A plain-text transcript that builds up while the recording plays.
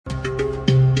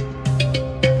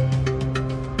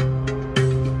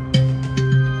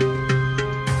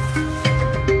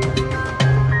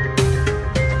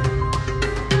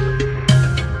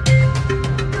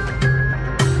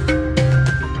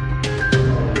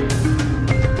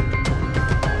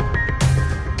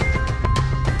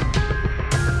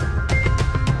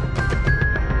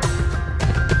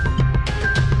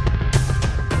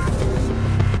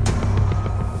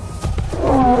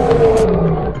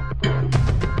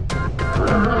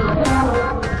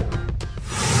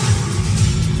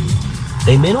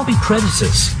They may not be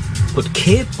predators, but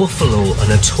Cape buffalo are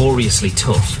notoriously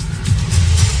tough.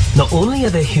 Not only are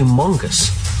they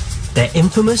humongous, they're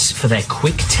infamous for their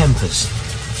quick tempers.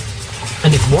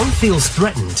 And if one feels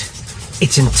threatened,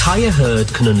 its entire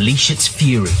herd can unleash its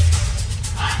fury.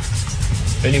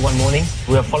 Early one morning,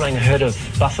 we were following a herd of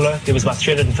buffalo. There was about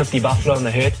 350 buffalo in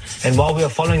the herd. And while we were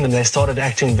following them, they started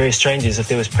acting very strange, as if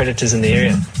there was predators in the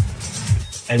area.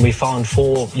 And we found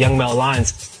 4 young male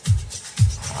lions.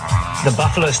 The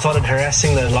buffalo started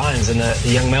harassing the lions, and the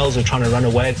young males were trying to run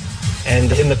away.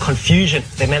 And in the confusion,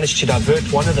 they managed to divert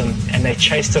one of them, and they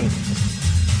chased him.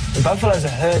 The buffalo is a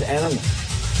herd animal.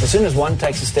 As soon as one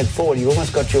takes a step forward, you've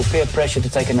almost got your peer pressure to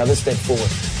take another step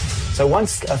forward. So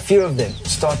once a few of them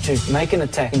start to make an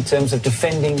attack in terms of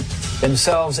defending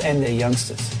themselves and their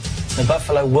youngsters, the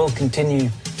buffalo will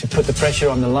continue to put the pressure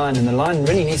on the lion, and the lion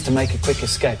really needs to make a quick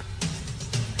escape.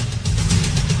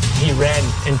 He ran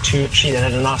into a tree that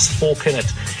had a nice fork in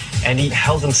it, and he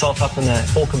held himself up in the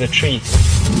fork of the tree.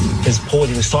 His paw,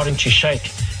 he was starting to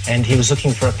shake, and he was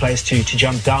looking for a place to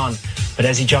jump down. But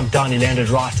as he jumped down, he landed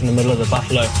right in the middle of the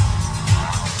buffalo.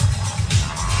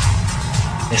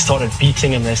 They started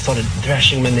beating him, they started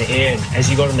thrashing him in the air, and as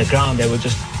he got on the ground, they were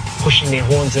just pushing their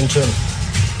horns into him.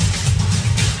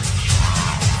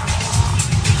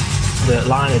 The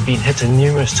lion had been hit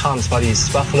numerous times by these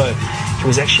buffalo. He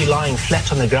was actually lying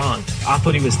flat on the ground. I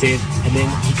thought he was dead, and then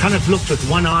he kind of looked with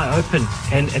one eye open,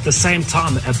 and at the same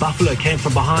time, a buffalo came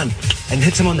from behind and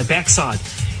hit him on the backside,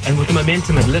 and with the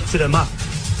momentum, it lifted him up.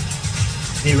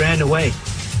 He ran away.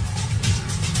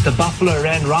 The buffalo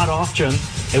ran right after him,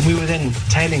 and we were then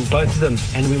tailing both of them,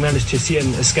 and we managed to see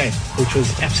him escape, which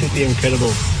was absolutely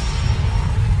incredible.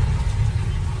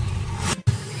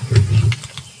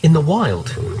 In the wild,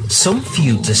 some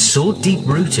feuds are so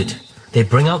deep-rooted, they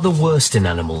bring out the worst in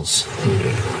animals.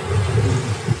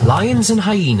 Lions and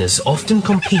hyenas often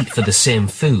compete for the same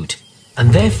food,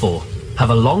 and therefore have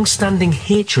a long-standing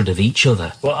hatred of each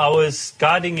other. Well, I was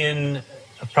guiding in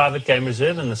a private game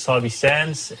reserve in the Sabi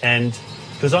Sands, and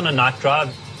it was on a night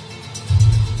drive.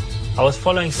 I was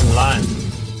following some lions,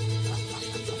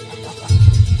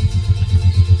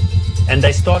 and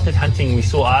they started hunting. We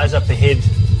saw eyes up ahead.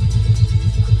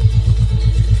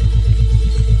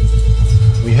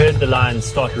 We heard the lions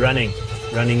start running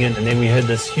in, and then we heard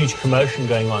this huge commotion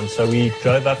going on. So we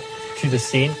drove up to the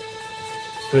scene.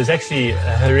 It was actually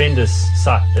a horrendous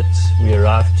sight that we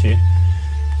arrived to.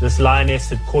 This lioness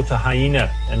had caught a hyena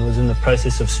and was in the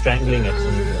process of strangling it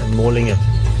and mauling it.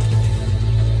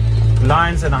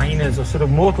 Lions and hyenas are sort of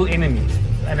mortal enemies,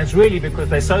 and it's really because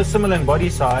they're so similar in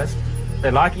body size. They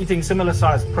like eating similar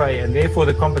sized prey, and therefore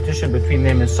the competition between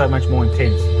them is so much more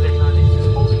intense.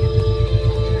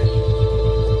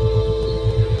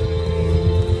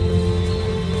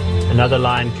 Another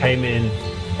lion came in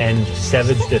and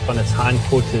savaged it on its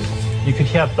hindquarters. You could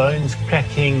hear bones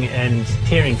cracking and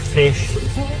tearing flesh.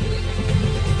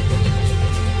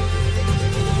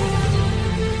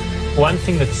 One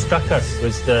thing that struck us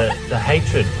was the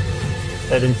hatred,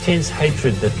 that intense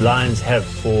hatred that lions have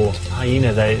for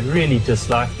hyena. They really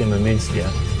dislike them immensely.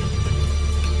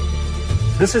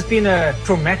 This has been a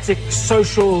traumatic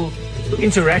social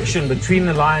interaction between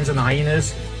the lions and the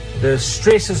hyenas. The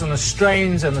stresses and the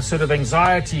strains and the sort of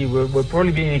anxiety were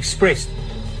probably being expressed.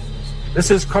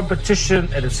 This is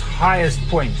competition at its highest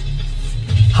point.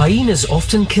 Hyenas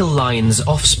often kill lions'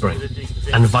 offspring,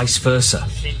 and vice versa.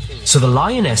 So the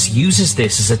lioness uses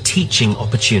this as a teaching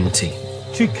opportunity.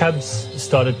 2 cubs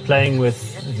started playing with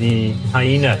the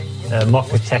hyena,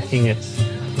 mock attacking it.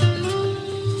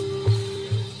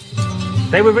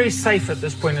 They were very safe at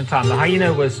this point in time. The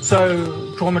hyena was so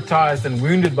traumatized and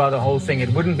wounded by the whole thing, it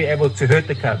wouldn't be able to hurt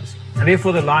the cubs. And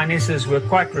therefore the lionesses were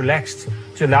quite relaxed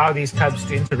to allow these cubs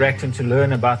to interact and to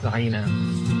learn about the hyena.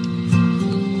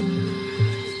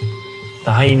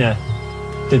 The hyena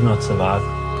did not survive.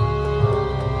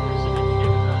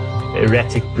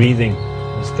 Erratic breathing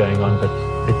was going on, but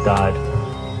it died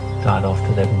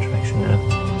after that interaction.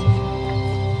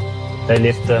 They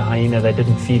left the hyena, they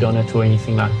didn't feed on it or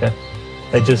anything like that.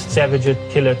 They just savage it,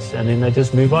 kill it, and then they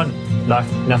just move on, like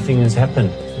nothing has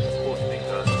happened.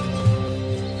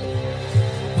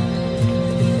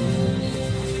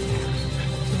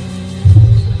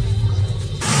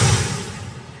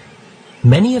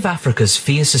 Many of Africa's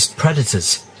fiercest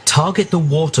predators target the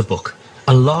waterbuck,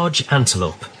 a large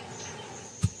antelope.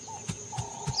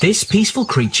 This peaceful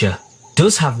creature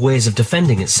does have ways of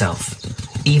defending itself,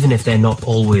 even if they're not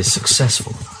always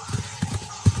successful.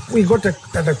 We got a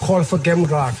call for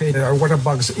Geographic, water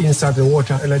bugs inside the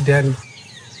water, and then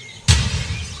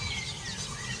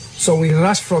so we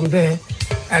rushed from there,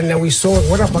 and then we saw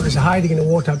water bugs hiding in the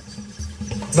water.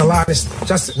 The line is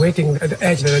just waiting at the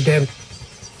edge of the dam.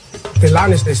 The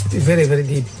line is very, very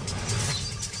deep.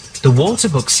 The water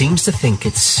buck seems to think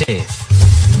it's safe.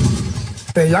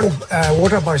 The young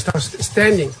water buck starts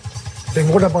standing. The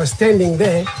water buck standing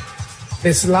there.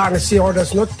 This line, sea water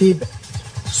is not deep,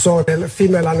 so the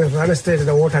female line runs straight to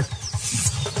the water.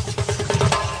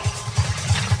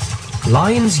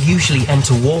 Lions usually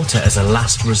enter water as a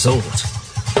last resort.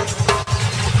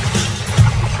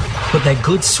 But they're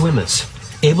good swimmers,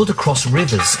 able to cross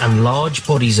rivers and large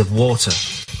bodies of water.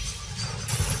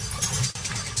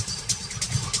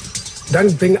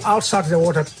 Then bring outside the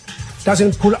water,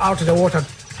 doesn't pull out the water.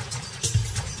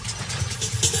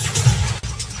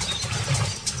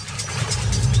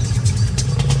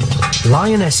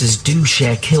 Lionesses do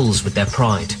share kills with their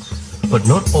pride, but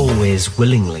not always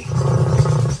willingly.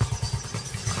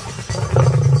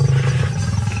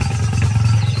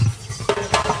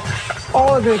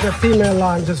 All the female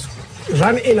lions just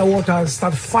run in the water and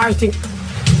start fighting.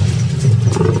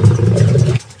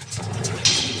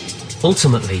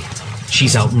 Ultimately,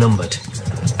 she's outnumbered,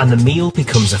 and the meal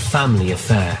becomes a family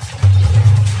affair.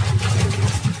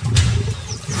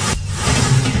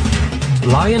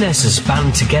 Lionesses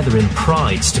band together in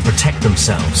prides to protect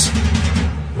themselves.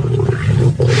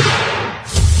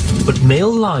 But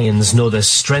male lions know there's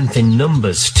strength in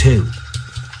numbers too.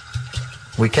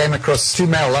 We came across 2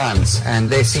 male lions and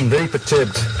they seemed very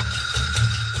perturbed.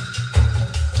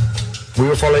 We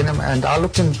were following them and I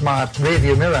looked in my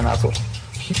rearview mirror and I thought,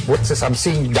 what's this? I'm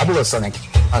seeing double or something.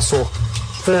 I saw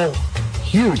 4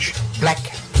 huge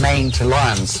black-maned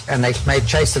lions and they made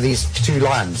chase of these 2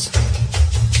 lions.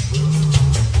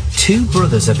 2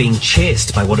 brothers are being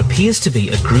chased by what appears to be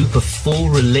a group of 4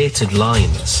 related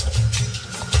lions.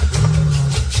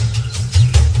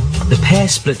 The pair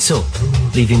splits up,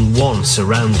 leaving one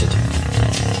surrounded.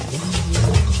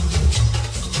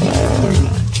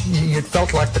 You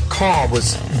felt like the car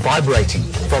was vibrating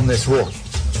from this roar.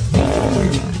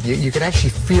 You could actually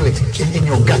feel it in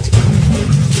your gut.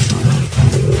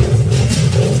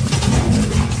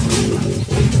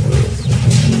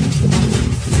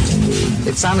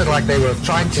 It sounded like they were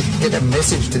trying to get a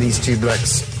message to these 2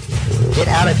 blokes. Get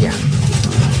out of here.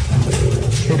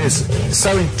 It is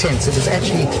so intense, it is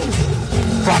actually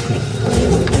frightening.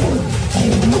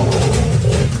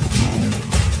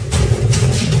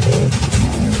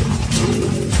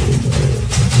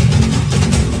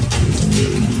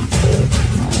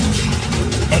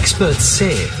 Experts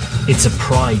say it's a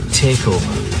pride takeover.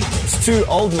 It's 2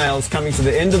 old males coming to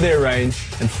the end of their range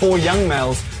and 4 young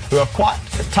males who are quite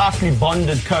a tightly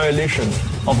bonded coalition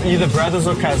of either brothers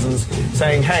or cousins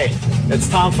saying, hey, it's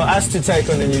time for us to take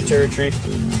on the new territory,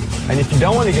 and if you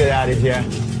don't want to get out of here,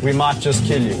 we might just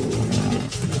kill you.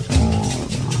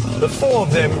 The 4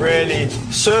 of them really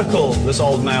circle this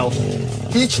old male,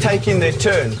 each taking their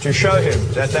turn to show him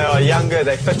that they are younger,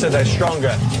 they're fitter, they're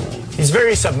stronger. He's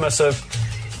very submissive.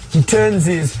 He turns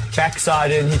his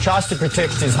backside in, he tries to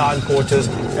protect his hindquarters,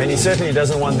 and he certainly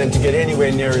doesn't want them to get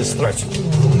anywhere near his throat.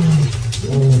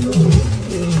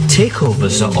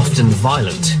 Takeovers are often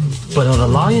violent, but are the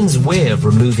lion's way of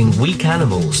removing weak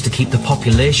animals to keep the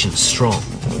population strong.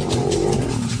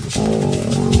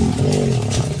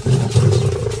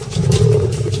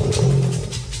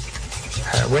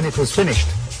 When it was finished,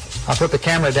 I put the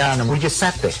camera down and we just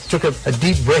sat there, took a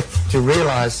deep breath to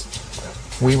realize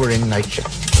we were in nature.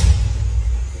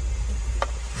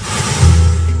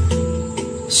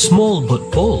 Small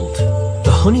but bold,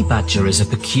 the honey badger is a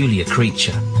peculiar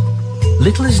creature.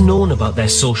 Little is known about their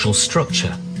social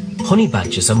structure. Honey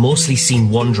badgers are mostly seen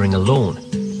wandering alone,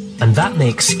 and that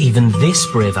makes even this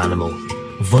brave animal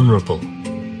vulnerable.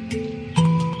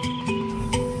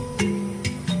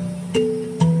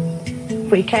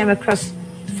 We came across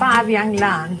 5 young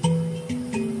lions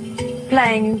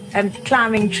playing and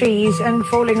climbing trees and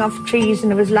falling off trees,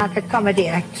 and it was like a comedy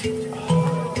act.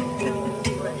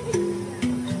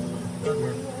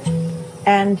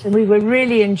 And we were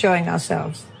really enjoying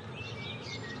ourselves.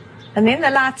 And then the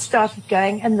lights started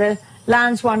going and the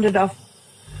lions wandered off.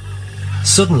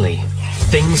 Suddenly,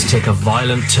 things take a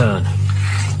violent turn.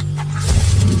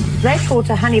 They fought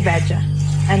a honey badger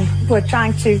and were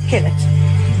trying to kill it.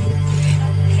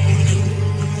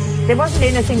 There wasn't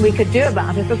anything we could do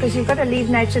about it because you've got to leave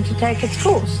nature to take its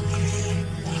course.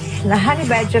 And the honey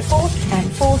badger fought and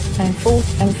fought and fought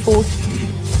and fought.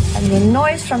 And the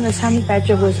noise from this honey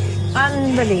badger was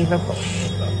unbelievable.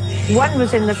 One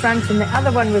was in the front and the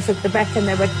other one was at the back, and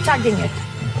they were tugging it.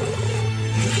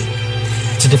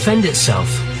 To defend itself,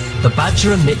 the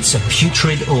badger emits a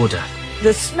putrid odor.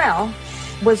 The smell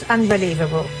was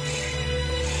unbelievable.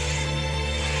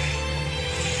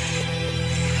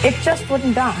 it just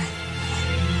wouldn't die.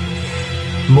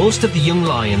 Most of the young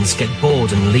lions get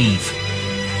bored and leave,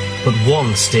 but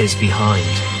one stays behind.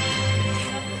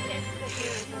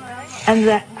 And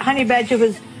the honey badger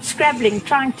was scrabbling,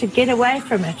 trying to get away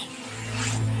from it.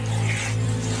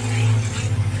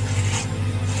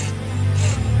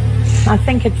 I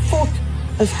think it fought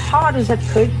as hard as it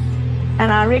could,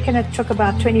 and I reckon it took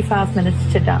about 25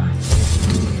 minutes to die.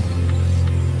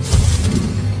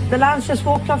 The lions just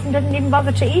walked off and didn't even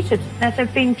bother to eat it. That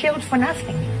had been killed for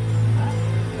nothing.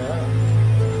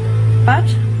 But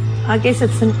I guess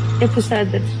it's an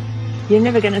episode that you're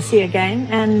never going to see again,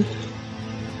 and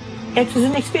it was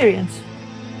an experience.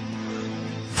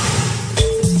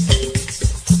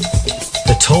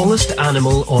 The tallest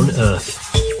animal on Earth.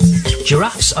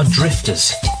 Giraffes are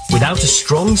drifters without a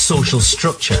strong social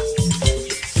structure.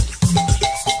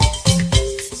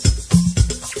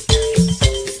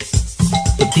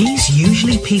 But these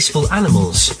usually peaceful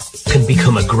animals can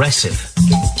become aggressive.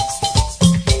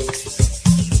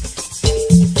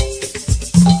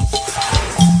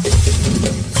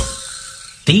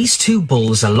 These two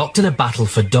bulls are locked in a battle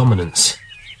for dominance.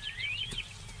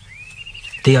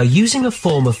 They are using a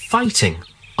form of fighting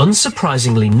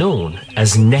unsurprisingly known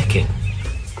as necking.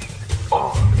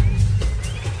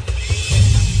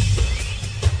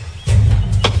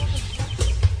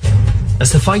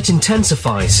 As the fight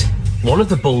intensifies, one of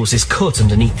the bulls is cut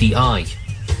underneath the eye.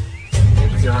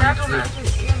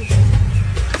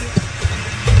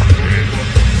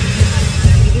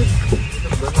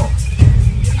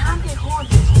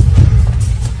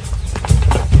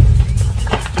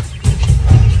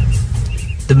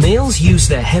 The males use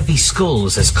their heavy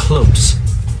skulls as clubs.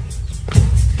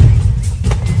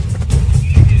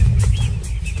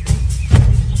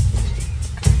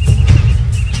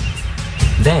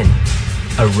 Then,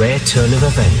 a rare turn of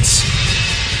events.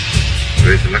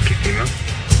 Where's the lucky female?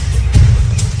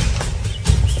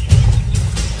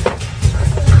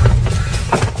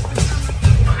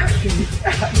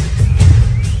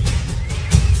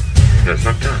 That's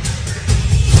knocked down.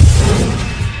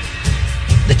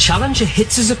 The challenger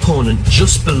hits his opponent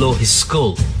just below his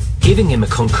skull, giving him a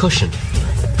concussion.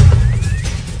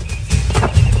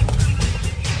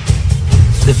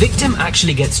 The victim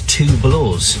actually gets 2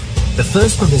 blows, the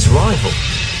first from his rival,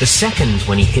 the second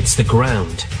when he hits the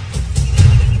ground.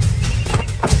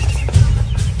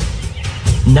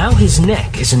 Now his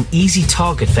neck is an easy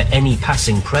target for any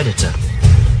passing predator.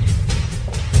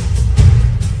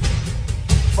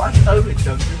 One over,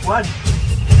 Chunky, one.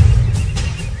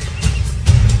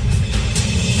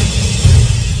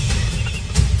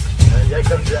 Jij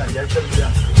comes down, jij comes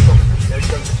down. Jij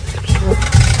comes.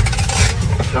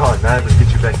 Oh, no, we'll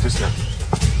get you back just now.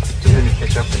 Just let me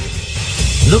catch up with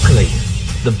you. Luckily,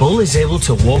 the bull is able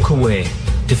to walk away,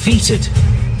 defeated,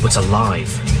 but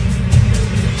alive.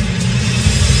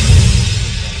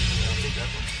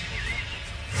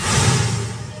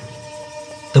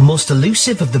 The most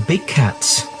elusive of the big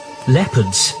cats,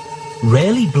 leopards,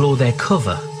 rarely blow their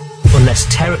cover unless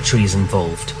territory is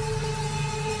involved.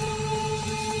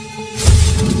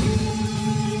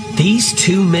 These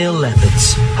 2 male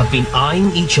leopards have been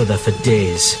eyeing each other for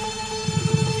days.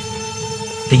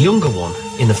 The younger one,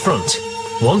 in the front,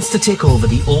 wants to take over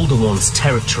the older one's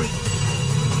territory.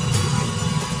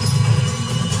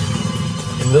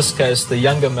 In this case, the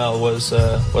younger male was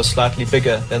slightly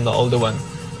bigger than the older one,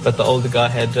 but the older guy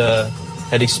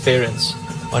had experience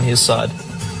on his side.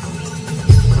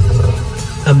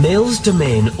 A male's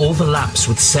domain overlaps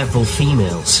with several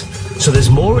females, so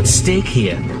there's more at stake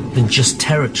here than just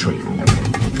territory.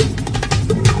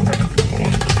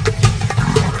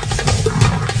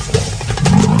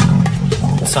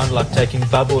 It sounded like taking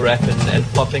bubble wrap and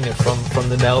popping it from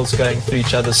the nails going through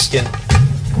each other's skin.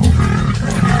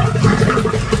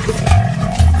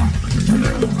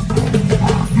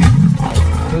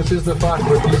 This is the fight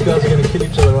where these guys are going to kill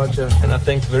each other, right, Joe? And I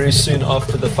think very soon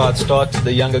after the fight started,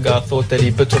 the younger guy thought that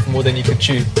he bit off more than he could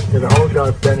chew. Yeah, the old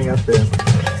guy standing up there.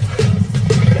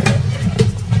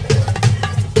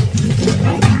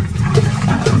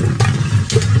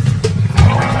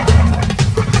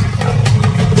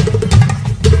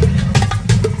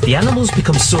 The animals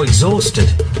become so exhausted,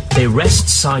 they rest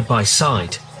side by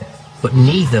side, but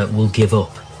neither will give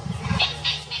up.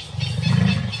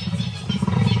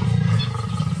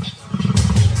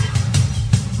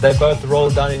 They both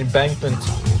rolled down an embankment,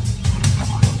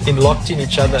 locked in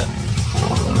each other.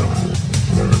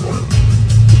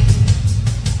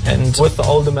 And with the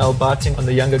older male biting on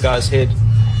the younger guy's head,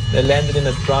 they landed in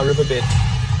a dry riverbed.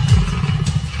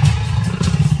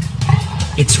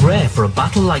 It's rare for a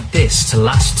battle like this to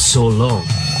last so long.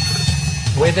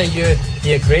 whether you're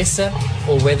the aggressor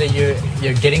or whether you're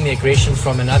getting the aggression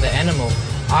from another animal,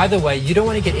 either way, you don't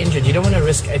want to get injured. You don't want to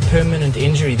risk a permanent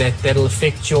injury that'll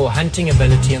affect your hunting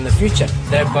ability in the future.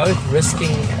 They're both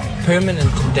risking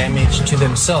permanent damage to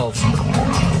themselves.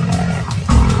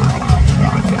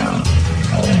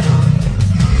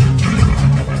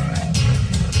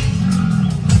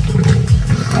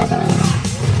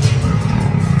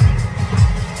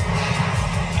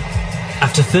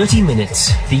 After 30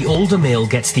 minutes, the older male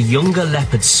gets the younger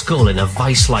leopard's skull in a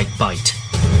vice-like bite.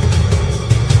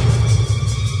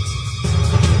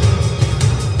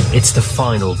 It's the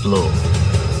final blow.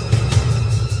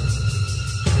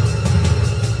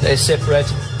 They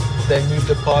separated, they moved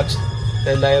apart,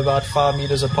 they lay about 5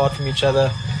 meters apart from each other.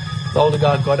 The older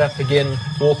guy got up again,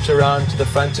 walked around to the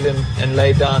front of him and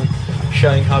lay down,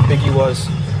 showing how big he was,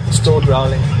 still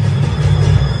growling.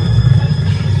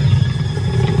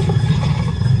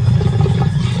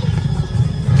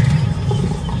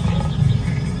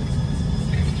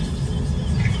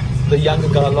 The younger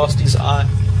guy lost his eye.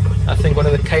 I think one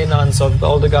of the canines of the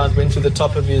older guy went through the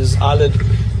top of his eyelid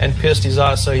and pierced his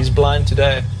eye, so he's blind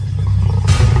today.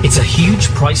 It's a huge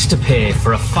price to pay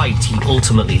for a fight he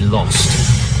ultimately lost.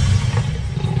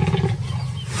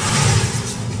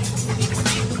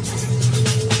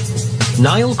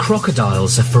 Nile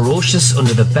crocodiles are ferocious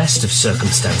under the best of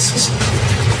circumstances.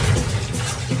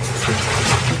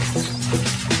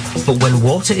 But when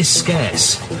water is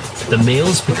scarce, the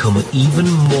males become even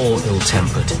more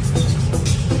ill-tempered.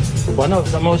 One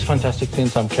of the most fantastic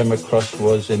things I came across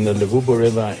was in the Levubu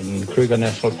River in Kruger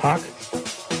National Park.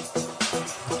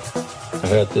 I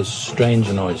heard this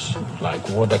strange noise, like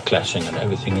water clashing and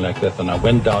everything like that, and I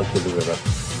went down to the river,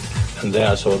 and there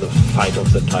I saw the fight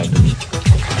of the tigers.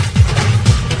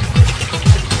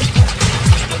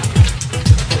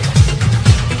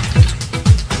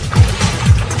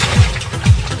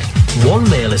 One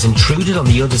male has intruded on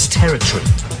the other's territory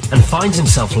and finds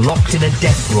himself locked in a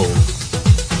death roll.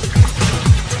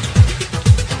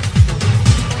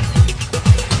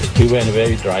 We were in a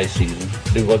very dry season.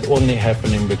 It was only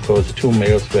happening because two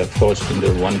males were forced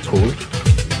into one pool.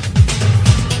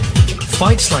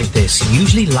 Fights like this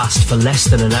usually last for less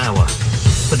than an hour,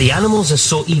 but the animals are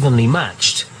so evenly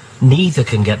matched, neither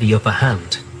can get the upper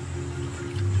hand.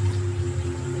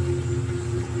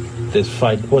 This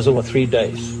fight was over 3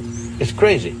 days. It's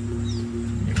crazy.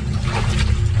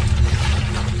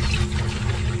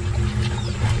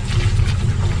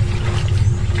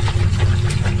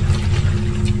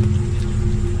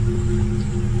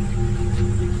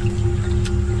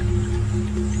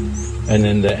 And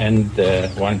in the end,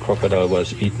 one crocodile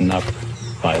was eaten up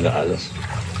by the others.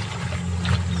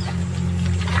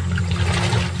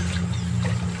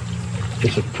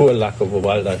 It's a poor luck of a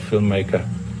wildlife filmmaker.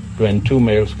 When two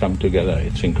males come together,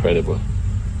 it's incredible.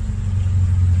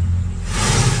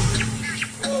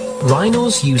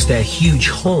 Rhinos use their huge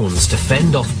horns to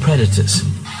fend off predators.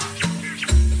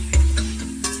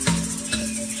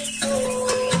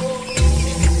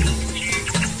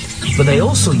 But they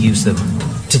also use them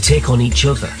to take on each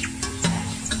other.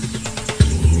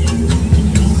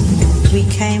 We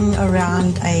came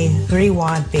around a very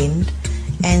wide bend,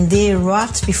 and there,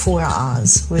 right before our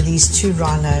eyes, were these two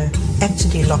rhino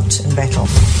actually locked in battle.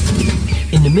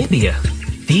 In Namibia,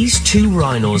 these two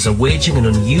rhinos are waging an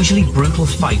unusually brutal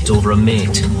fight over a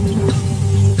mate.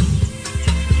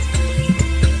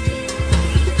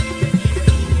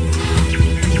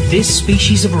 This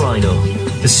species of rhino,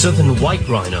 the southern white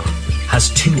rhino, has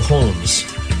two horns.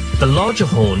 The larger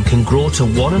horn can grow to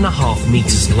 1.5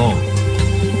 meters long.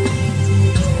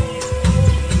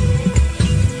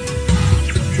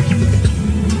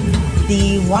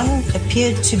 The one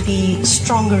appeared to be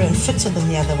stronger and fitter than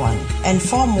the other one, and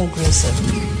far more aggressive.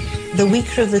 The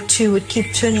weaker of the two would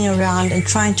keep turning around and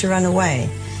trying to run away,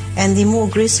 and the more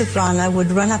aggressive rhino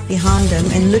would run up behind him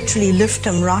and literally lift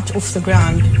him right off the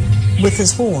ground with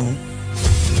his horn.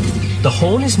 The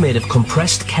horn is made of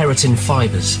compressed keratin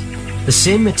fibers, the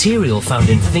same material found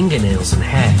in fingernails and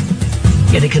hair,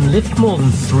 yet it can lift more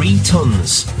than 3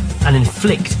 tons and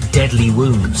inflict deadly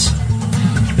wounds.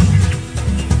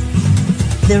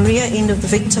 The rear end of the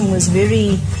victim was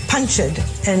very punctured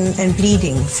and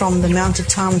bleeding from the amount of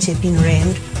times he had been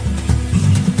rammed.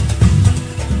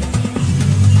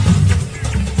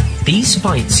 These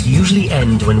fights usually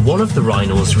end when one of the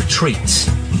rhinos retreats,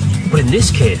 but in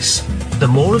this case, the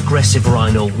more aggressive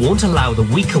rhino won't allow the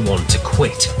weaker one to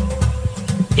quit.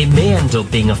 It may end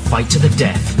up being a fight to the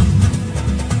death.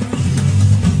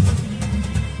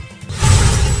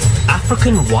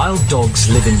 African wild dogs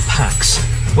live in packs,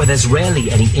 where there's rarely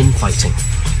any infighting.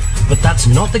 But that's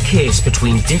not the case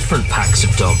between different packs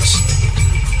of dogs.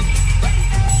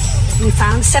 We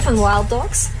found 7 wild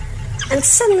dogs, and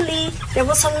suddenly there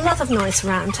was a lot of noise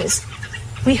around us.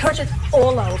 We heard it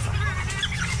all over.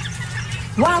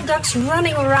 Wild dogs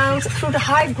running around through the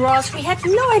high grass. We had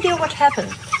no idea what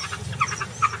happened.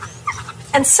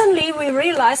 And suddenly we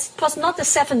realized it was not the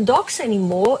 7 dogs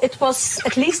anymore. It was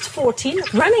at least 14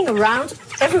 running around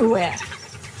everywhere.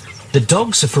 The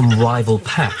dogs are from rival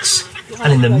packs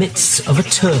and in the midst of a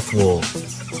turf war.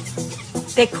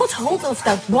 They caught hold of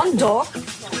that one dog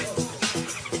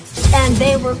and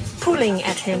they were pulling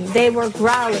at him. They were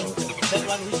growling.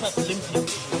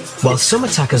 While some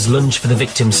attackers lunge for the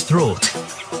victim's throat,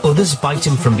 others bite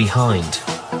him from behind.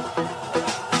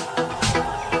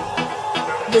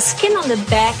 The skin on the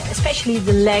back, especially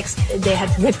the legs, they had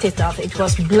ripped it off. It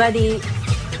was bloody.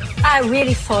 I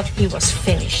really thought he was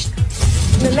finished.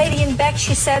 The lady in back,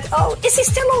 she said, "Oh, is he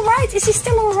still all right? Is he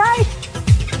still all right?"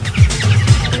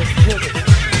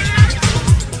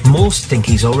 Most think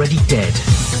he's already dead.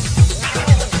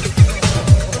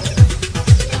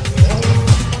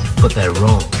 But they're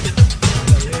wrong.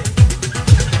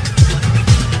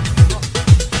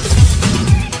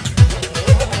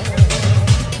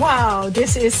 Wow,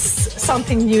 this is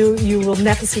something new you will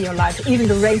never see in your life. Even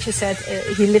the ranger said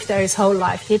he lived there his whole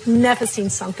life. He'd never seen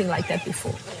something like that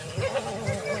before.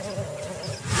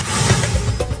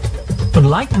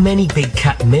 Unlike many big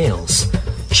cat males,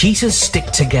 cheetahs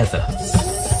stick together.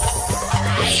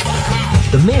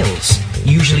 The males,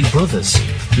 usually brothers,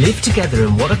 live together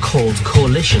in what are called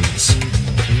coalitions.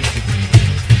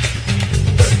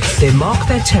 They mark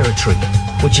their territory,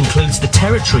 which includes the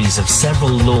territories of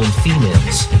several lone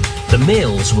females. The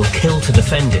males will kill to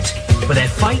defend it, but their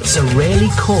fights are rarely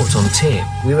caught on tape.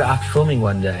 We were out filming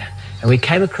one day, and we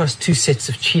came across 2 sets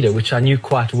of cheetah, which I knew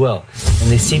quite well, and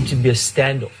there seemed to be a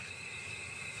standoff.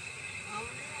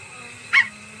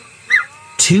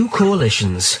 2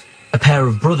 coalitions, a pair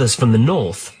of brothers from the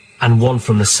north and one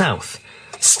from the south,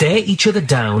 stare each other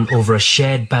down over a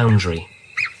shared boundary.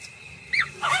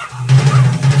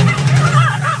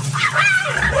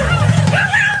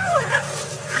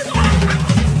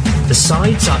 The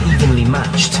sides are evenly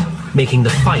matched, making the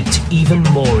fight even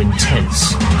more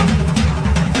intense.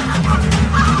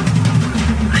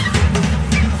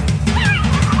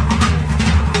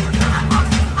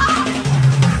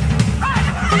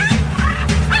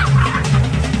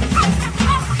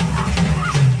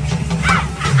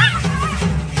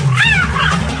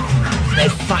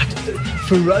 They'd fight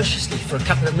ferociously for a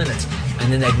couple of minutes,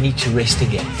 and then they'd need to rest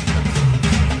again.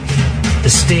 The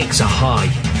stakes are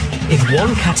high. If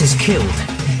one cat is killed,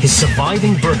 his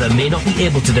surviving brother may not be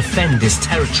able to defend his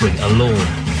territory alone.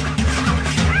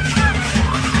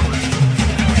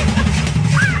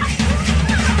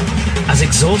 As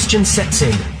exhaustion sets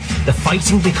in, the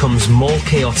fighting becomes more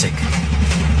chaotic.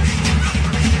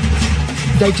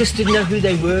 They just didn't know who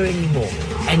they were anymore.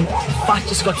 And the fight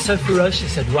just got so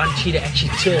ferocious that one cheetah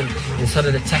actually turned and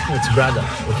started attacking its brother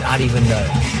without even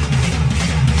knowing.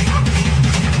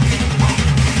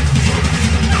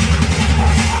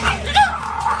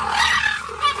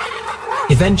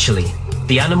 Eventually,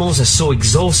 the animals are so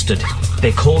exhausted,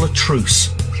 they call a truce.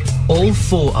 All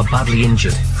 4 are badly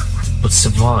injured, but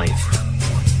survive.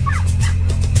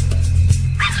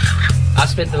 I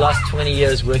spent the last 20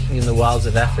 years working in the wilds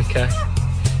of Africa,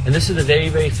 and this is the very,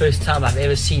 very first time I've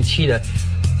ever seen cheetah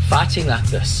fighting like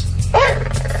this.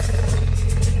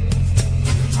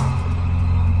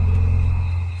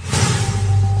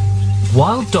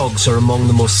 Wild dogs are among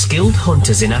the most skilled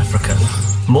hunters in Africa,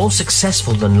 more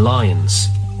successful than lions.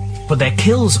 But their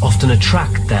kills often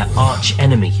attract their arch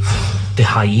enemy, the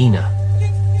hyena.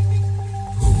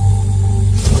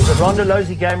 The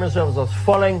Rondolozi Game Reserve was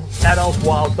following adult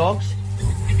wild dogs.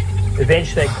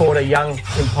 Eventually they caught a young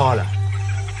impala.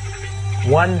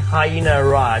 One hyena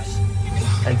arrives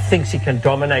and thinks he can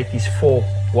dominate these 4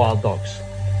 wild dogs.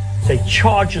 So he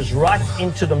charges right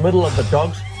into the middle of the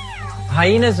dogs.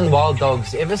 Hyenas and wild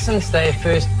dogs, ever since they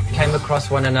first came across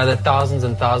one another thousands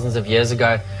and thousands of years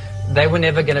ago, they were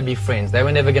never going to be friends. They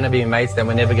were never going to be mates. They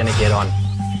were never going to get on.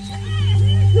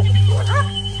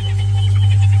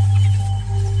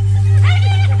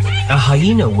 A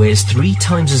hyena weighs 3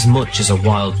 times as much as a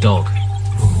wild dog.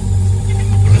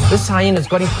 This hyena's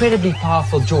got incredibly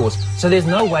powerful jaws, so there's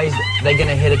no way they're going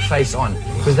to hit it face on,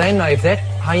 because they know if that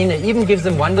hyena even gives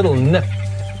them one little nip,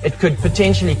 it could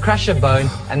potentially crush a bone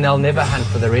and they'll never hunt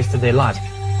for the rest of their lives.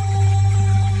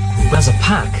 As a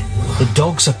pack, the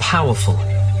dogs are powerful.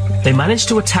 They manage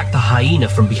to attack the hyena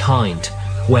from behind,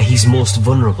 where he's most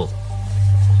vulnerable.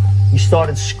 He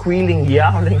started squealing,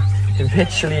 yowling.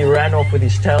 Eventually he ran off with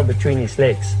his tail between his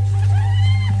legs.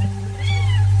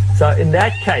 So in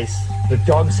that case, The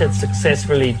dogs had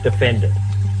successfully defended.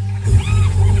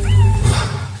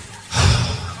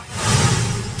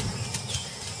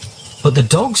 But the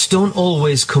dogs don't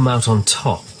always come out on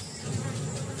top.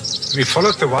 We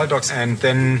followed the wild dogs, and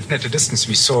then at a distance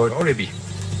we saw an oribi.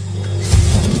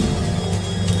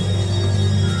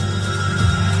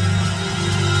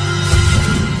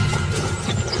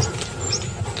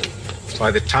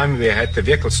 By the time we had the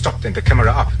vehicle stopped and the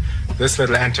camera up, this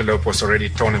little antelope was already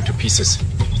torn into pieces.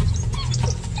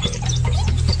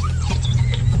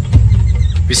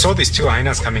 We saw these two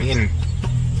hyenas coming in.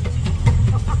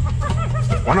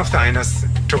 One of the hyenas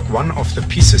took one of the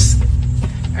pieces,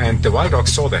 and the wild dog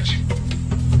saw that.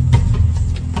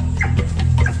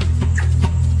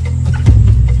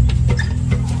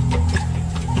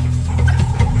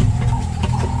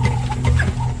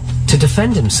 To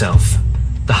defend himself,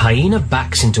 the hyena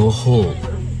backs into a hole.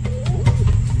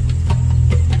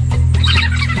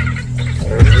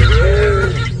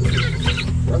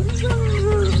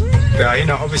 The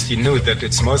hyena obviously knew that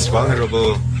its most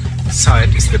vulnerable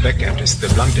side is the back end, is the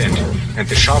blunt end, and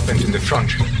the sharp end in the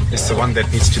front is the one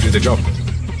that needs to do the job.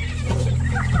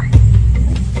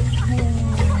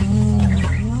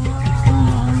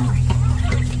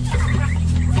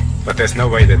 But there's no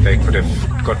way that they could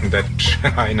have gotten that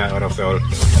hyena out of the hole.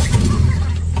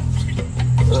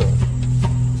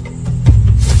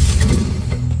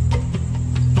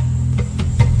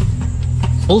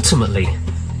 Ultimately,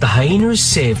 the hyena is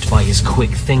saved by his quick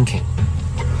thinking.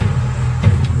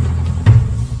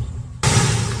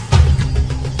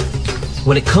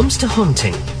 When it comes to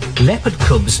hunting, leopard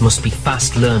cubs must be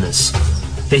fast learners.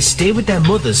 They stay with their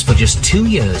mothers for just 2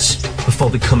 years before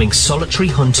becoming solitary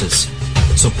hunters,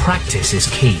 so practice is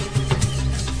key.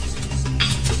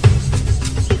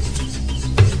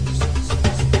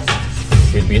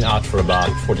 We'd been out for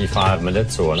about 45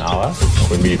 minutes or an hour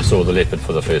when we saw the leopard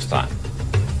for the first time.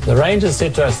 The rangers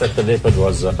said to us that the leopard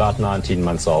was about 19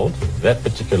 months old. That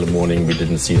particular morning we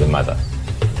didn't see the mother.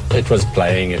 It was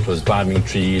playing, it was climbing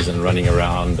trees and running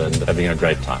around and having a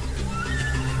great time.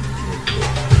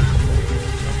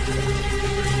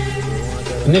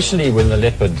 Initially, when the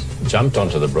leopard jumped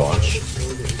onto the branch,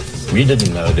 we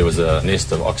didn't know there was a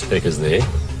nest of oxpeckers there,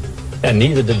 and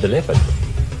neither did the leopard.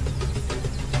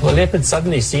 The leopard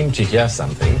suddenly seemed to hear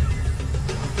something.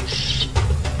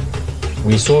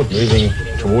 We saw it moving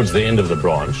towards the end of the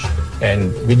branch,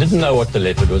 and we didn't know what the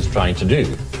leopard was trying to do.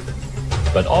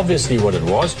 But obviously what it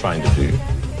was trying to do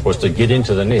was to get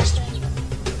into the nest.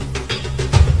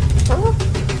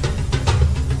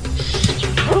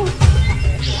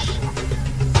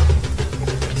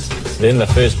 Then the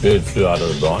first bird flew out of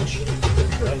the branch.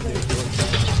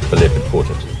 The leopard caught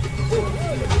it.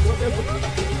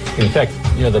 In fact,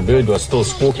 the bird was still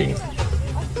squawking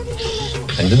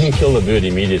and didn't kill the bird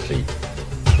immediately.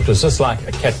 It was just like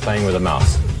a cat playing with a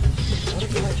mouse.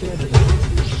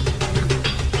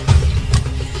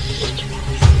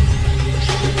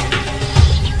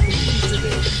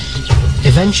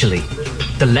 Eventually,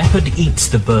 the leopard eats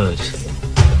the bird.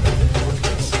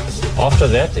 After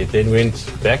that, it then went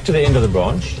back to the end of the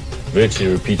branch,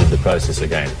 virtually repeated the process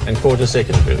again, and caught a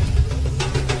second bird.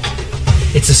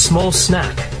 It's a small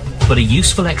snack, but a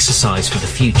useful exercise for the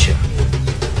future.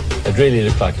 It really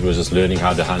looked like it was just learning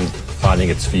how to hunt, finding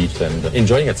its feet, and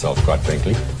enjoying itself, quite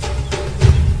frankly.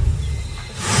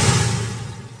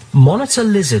 Monitor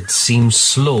lizards seem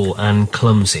slow and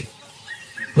clumsy,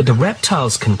 but the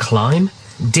reptiles can climb,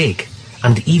 dig,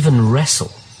 and even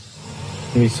wrestle.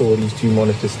 We saw these two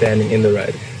monitors standing in the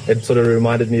road. It sort of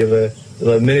reminded me of a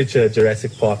miniature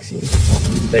Jurassic Park scene.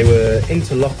 They were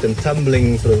interlocked and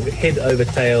tumbling sort of head over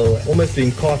tail, almost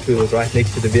doing cartwheels right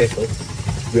next to the vehicle.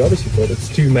 We obviously thought it's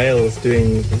two males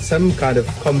doing some kind of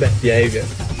combat behavior.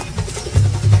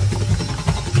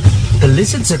 The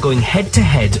lizards are going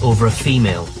head-to-head over a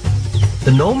female.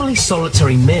 The normally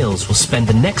solitary males will spend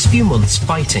the next few months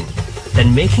fighting,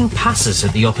 then making passes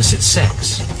at the opposite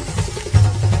sex.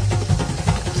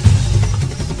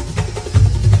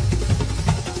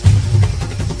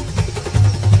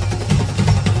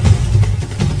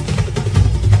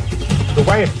 The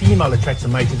way a female attracts a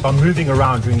mate is by moving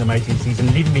around during the mating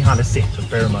season, leaving behind a scent of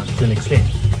pheromones to an extent.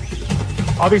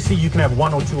 Obviously, you can have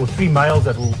 1 or 2 or 3 males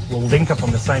that will link up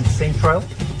on the same scent trail,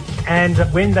 and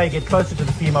when they get closer to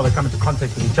the female, they come into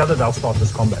contact with each other, they'll start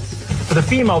this combat. For the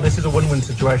female, this is a win-win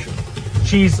situation.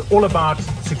 She's all about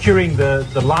securing the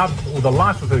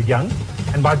life of her young,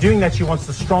 and by doing that, she wants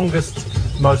the strongest,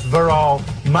 most virile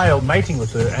male mating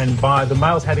with her, and by the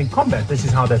males having combat, this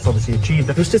is how that's obviously achieved.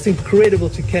 It was just incredible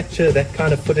to capture that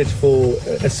kind of footage for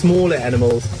a smaller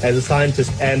animal. As a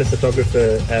scientist and a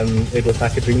photographer, it was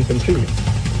like a dream come true.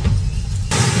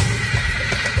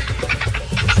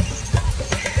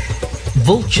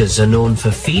 Vultures are known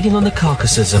for feeding on the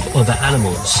carcasses of other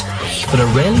animals, but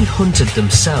are rarely hunted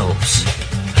themselves.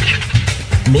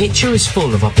 Nature is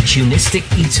full of opportunistic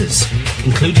eaters,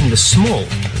 including the small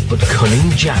but cunning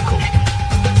jackal.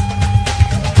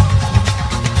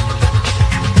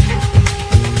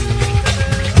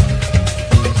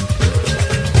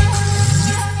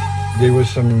 There were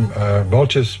some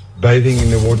vultures bathing in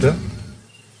the water.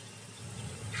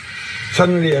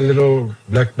 Suddenly a little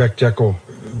black-backed jackal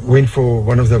went for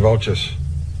one of the vultures.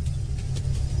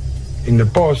 In the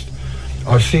past,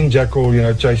 I've seen jackal,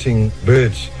 chasing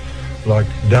birds like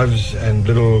doves and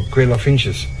little quail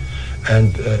finches,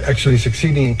 and actually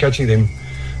succeeding in catching them.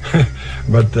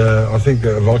 But I think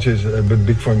a vulture is a bit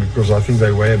big for him because I think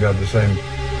they weigh about the same.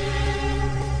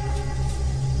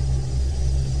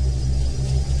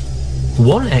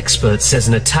 One expert says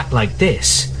an attack like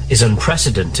this is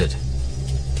unprecedented.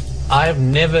 I have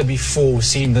never before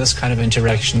seen this kind of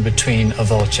interaction between a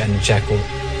vulture and a jackal.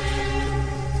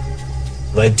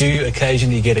 They do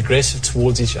occasionally get aggressive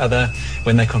towards each other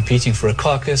when they're competing for a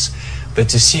carcass, but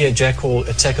to see a jackal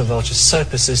attack a vulture so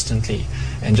persistently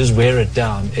and just wear it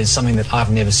down is something that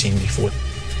I've never seen before.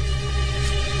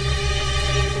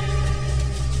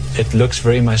 It looks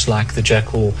very much like the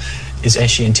jackal is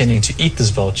actually intending to eat this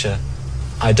vulture.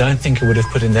 I don't think it would have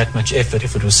put in that much effort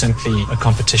if it was simply a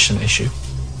competition issue.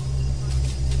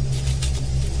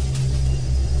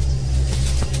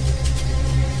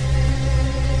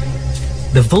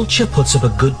 The vulture puts up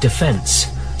a good defense,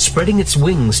 spreading its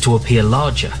wings to appear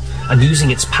larger and using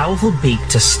its powerful beak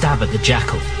to stab at the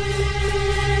jackal.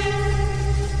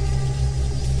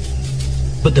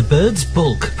 But the bird's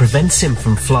bulk prevents him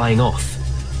from flying off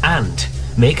and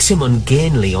makes him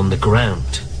ungainly on the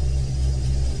ground.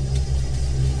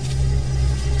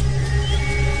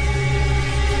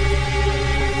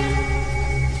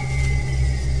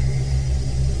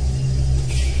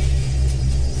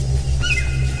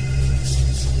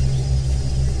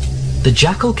 The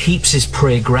jackal keeps his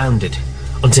prey grounded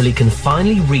until he can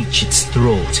finally reach its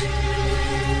throat.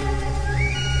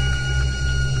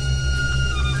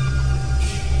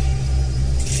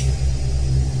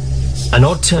 An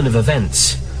odd turn of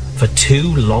events for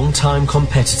two long-time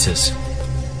competitors.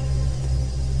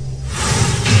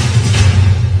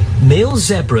 Male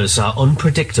zebras are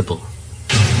unpredictable,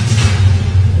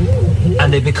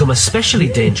 and they become especially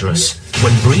dangerous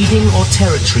when breeding or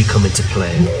territory come into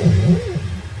play.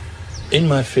 In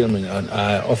my filming,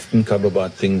 I often cover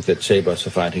about things that zebras are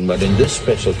fighting, but in this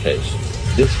special case,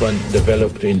 this one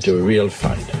developed into a real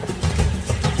fight.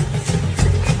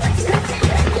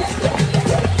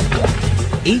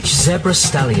 Each zebra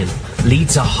stallion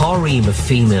leads a harem of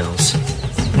females.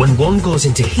 When one goes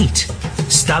into heat,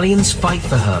 stallions fight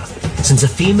for her, since a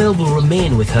female will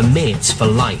remain with her mates for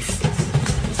life.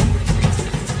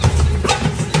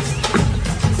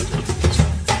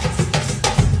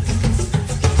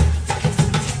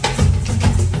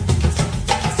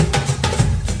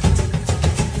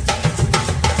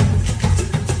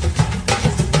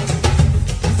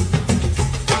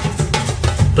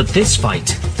 But this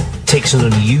fight takes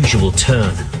an unusual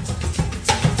turn.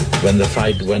 When the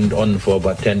fight went on for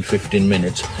about 10-15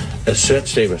 minutes, a third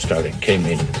zebra stallion came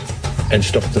in and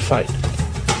stopped the fight.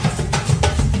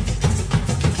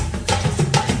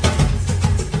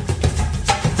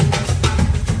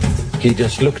 He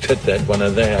just looked at that one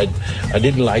and there, I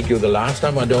didn't like you the last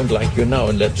time, I don't like you now,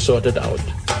 and let's sort it out.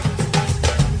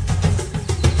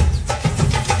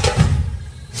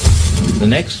 The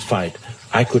next fight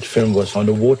I could film was on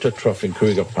a water trough in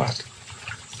Kruger Park.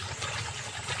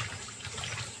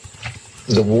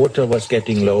 The water was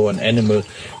getting low, and animals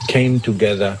came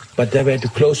together, but they were too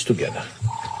close together.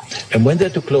 And when they're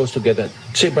too close together,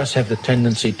 zebras have the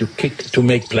tendency to kick to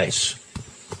make place.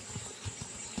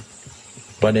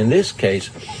 But in this case,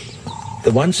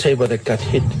 the one zebra that got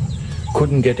hit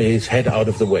couldn't get his head out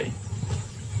of the way.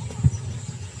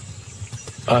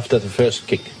 After the first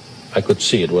kick, I could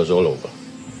see it was all over.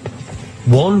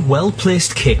 One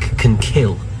well-placed kick can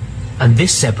kill, and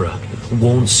this zebra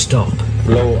won't stop.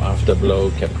 Blow after blow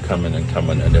kept coming,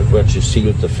 and it virtually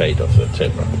sealed the fate of the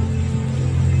zebra.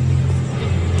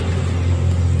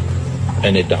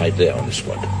 And it died there on the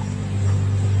spot.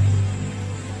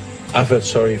 I felt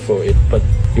sorry for it, but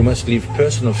you must leave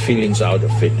personal feelings out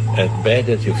of it, as bad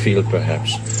as you feel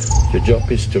perhaps. The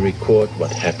job is to record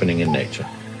what's happening in nature.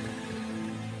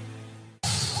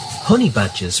 Honey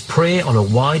badgers prey on a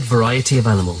wide variety of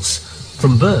animals,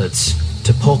 from birds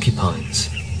to porcupines.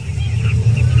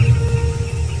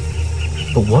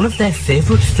 But one of their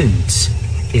favourite foods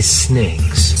is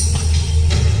snakes.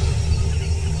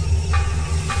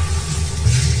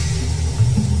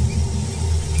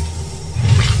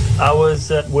 I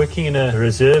was working in a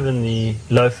reserve in the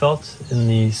Lowveld in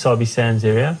the Sabi Sands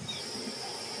area.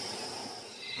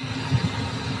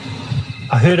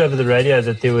 I heard over the radio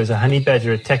that there was a honey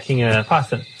badger attacking a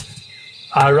python.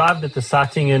 I arrived at the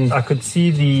sighting and I could see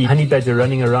the honey badger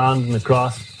running around in the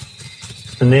grass.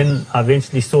 And then I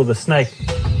eventually saw the snake.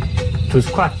 It was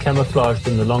quite camouflaged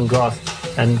in the long grass,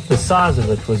 and the size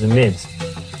of it was immense.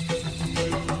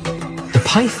 The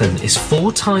python is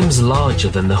 4 times larger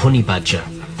than the honey badger,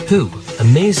 who,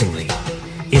 amazingly,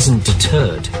 isn't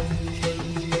deterred.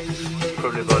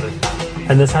 Probably about it.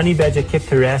 And this honey badger kept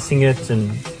harassing it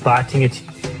and biting it.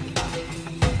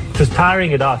 It was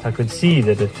tiring it out. I could see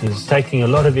that it was taking a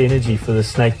lot of energy for the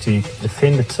snake to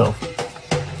defend itself.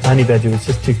 The honey badger was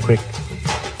just too quick.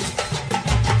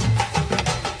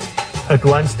 At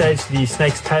one stage, the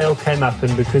snake's tail came up,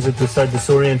 and because it was so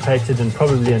disorientated and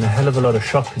probably in a hell of a lot of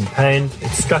shock and pain,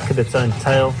 it struck at its own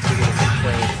tail.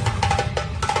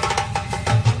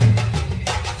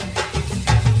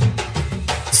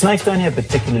 Snakes don't have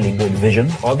particularly good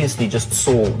vision. Obviously just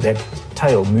saw that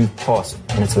tail move past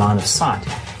in its line of sight,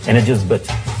 and it just bit.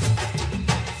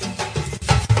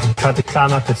 Tried to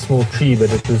climb up a small tree, but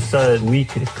it was so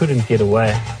weak it couldn't get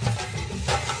away.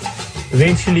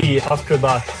 Eventually, after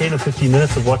about 10 or 15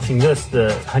 minutes of watching this,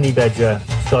 the honey badger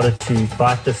started to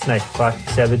bite the snake quite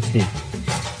savagely.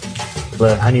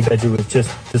 The honey badger was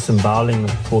just disemboweling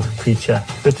the poor creature,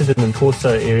 bit it in the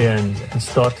torso area and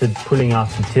started pulling out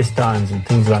intestines and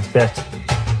things like that.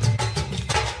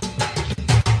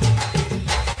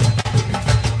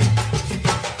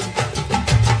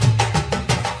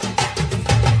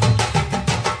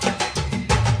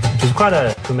 It was quite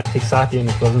a traumatic sight, and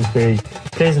it wasn't very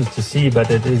pleasant to see, but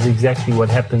it is exactly what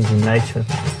happens in nature.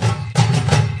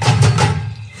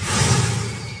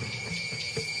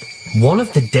 One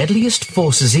of the deadliest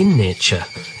forces in nature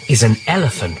is an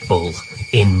elephant bull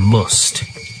in must.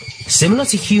 Similar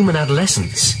to human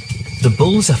adolescence, the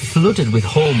bulls are flooded with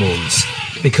hormones,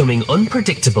 becoming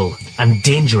unpredictable and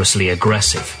dangerously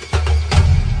aggressive.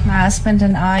 My husband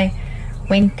and I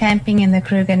went camping in the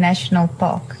Kruger National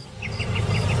Park.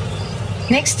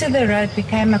 Next to the road, we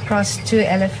came across 2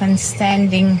 elephants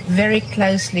standing very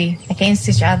closely against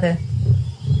each other.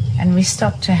 And we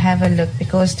stopped to have a look,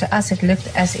 because to us it looked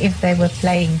as if they were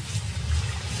playing.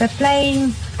 The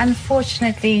playing,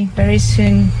 unfortunately, very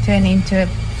soon turned into a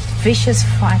vicious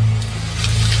fight.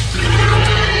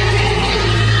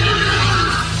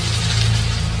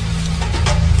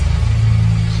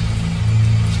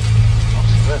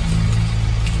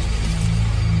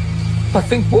 I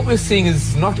think what we're seeing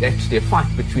is not actually a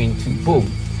fight between 2 bulls,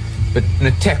 but an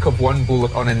attack of one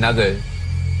bull on another.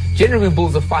 Generally, when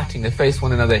bulls are fighting, they face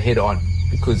one another head on,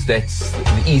 because that's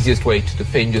the easiest way to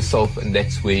defend yourself, and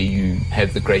that's where you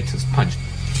have the greatest punch.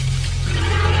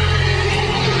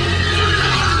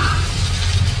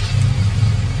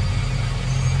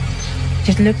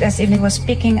 It looked as if it was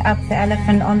picking up the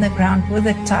elephant on the ground with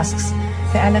the tusks.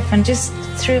 The elephant just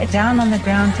threw it down on the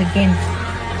ground again.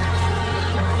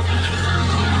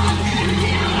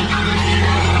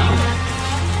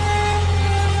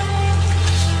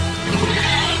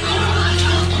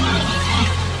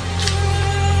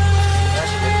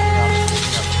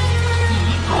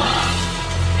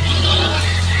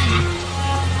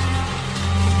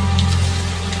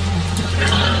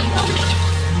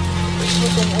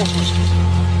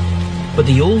 But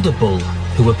the older bull,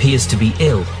 who appears to be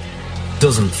ill,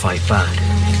 doesn't fight back.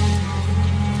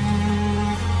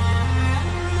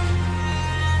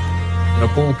 When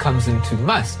a bull comes into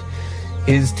must,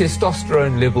 his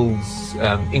testosterone levels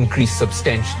increase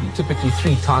substantially, typically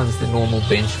 3 times the normal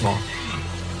benchmark.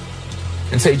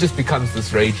 And so he just becomes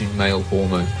this raging male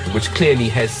hormone, which clearly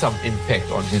has some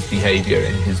impact on his behavior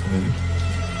and his mood.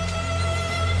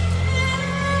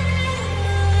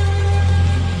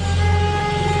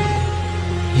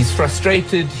 He's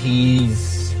frustrated,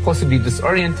 he's possibly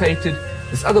disorientated.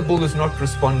 This other bull is not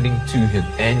responding to him.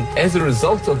 And as a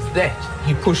result of that,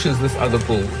 he pushes this other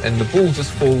bull, and the bull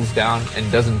just falls down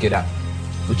and doesn't get up,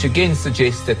 which again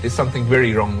suggests that there's something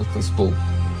very wrong with this bull.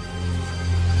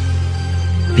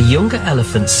 The younger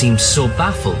elephant seems so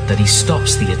baffled that he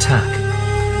stops the attack.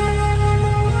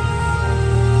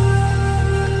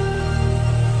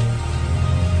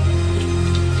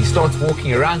 He starts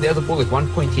walking around the other bull. At one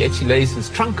point, he actually lays his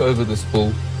trunk over this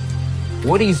bull.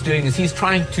 What he's doing is he's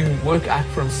trying to work out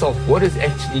for himself what is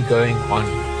actually going on.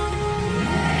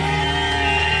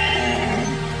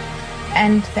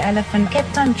 And the elephant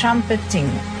kept on trumpeting.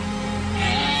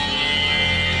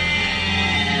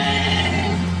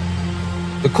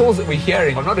 The calls that we're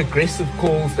hearing are not aggressive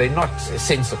calls. They're not a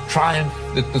sense of triumph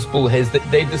that this bull has.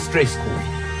 They're distress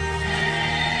calls.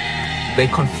 They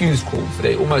confused calls.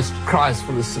 They almost cries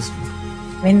for assistance.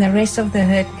 When the rest of the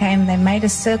herd came, they made a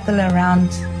circle around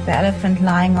the elephant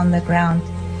lying on the ground.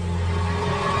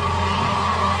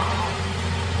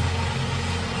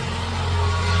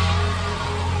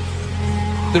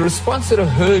 The response that a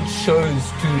herd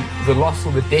shows to the loss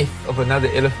or the death of another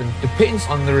elephant depends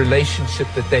on the relationship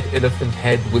that that elephant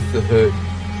had with the herd.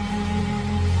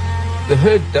 The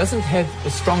herd doesn't have a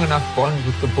strong enough bond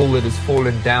with the bull that has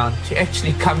fallen down to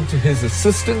actually come to his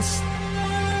assistance.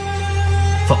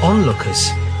 For onlookers,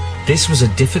 this was a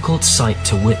difficult sight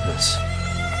to witness.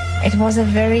 It was a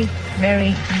very,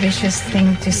 very vicious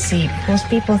thing to see, because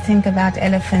people think about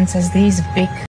elephants as these big